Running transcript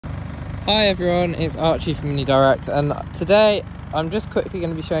Hi everyone, it's Archie from Mini Direct, and today I'm just quickly going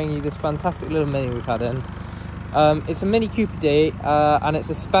to be showing you this fantastic little Mini we've had in. It's a Mini Cooper D, and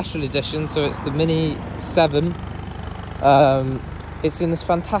it's a special edition, so it's the Mini Severn. It's in this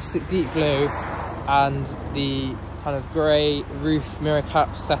fantastic deep blue, and the kind of grey roof mirror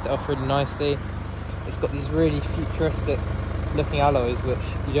cap set it off really nicely. It's got these really futuristic looking alloys which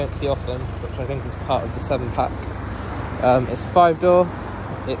you don't see often, which I think is part of the 7-pack. It's a 5-door.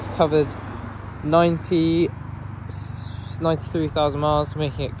 It's covered 93,000 miles,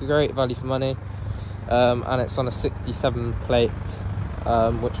 making it great value for money. And it's on a 67 plate,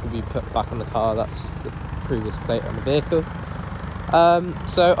 which will be put back on the car. That's just the previous plate on the vehicle.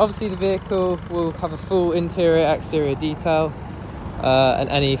 So obviously the vehicle will have a full interior, exterior detail, and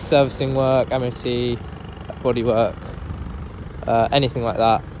any servicing work, MOT, body work, anything like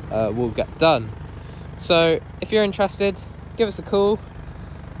that will get done. So if you're interested, give us a call.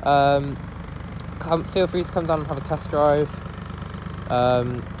 Feel free to come down and have a test drive.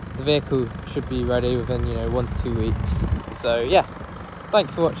 The vehicle should be ready within 1 to 2 weeks. So yeah, thank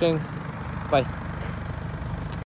you for watching. Bye.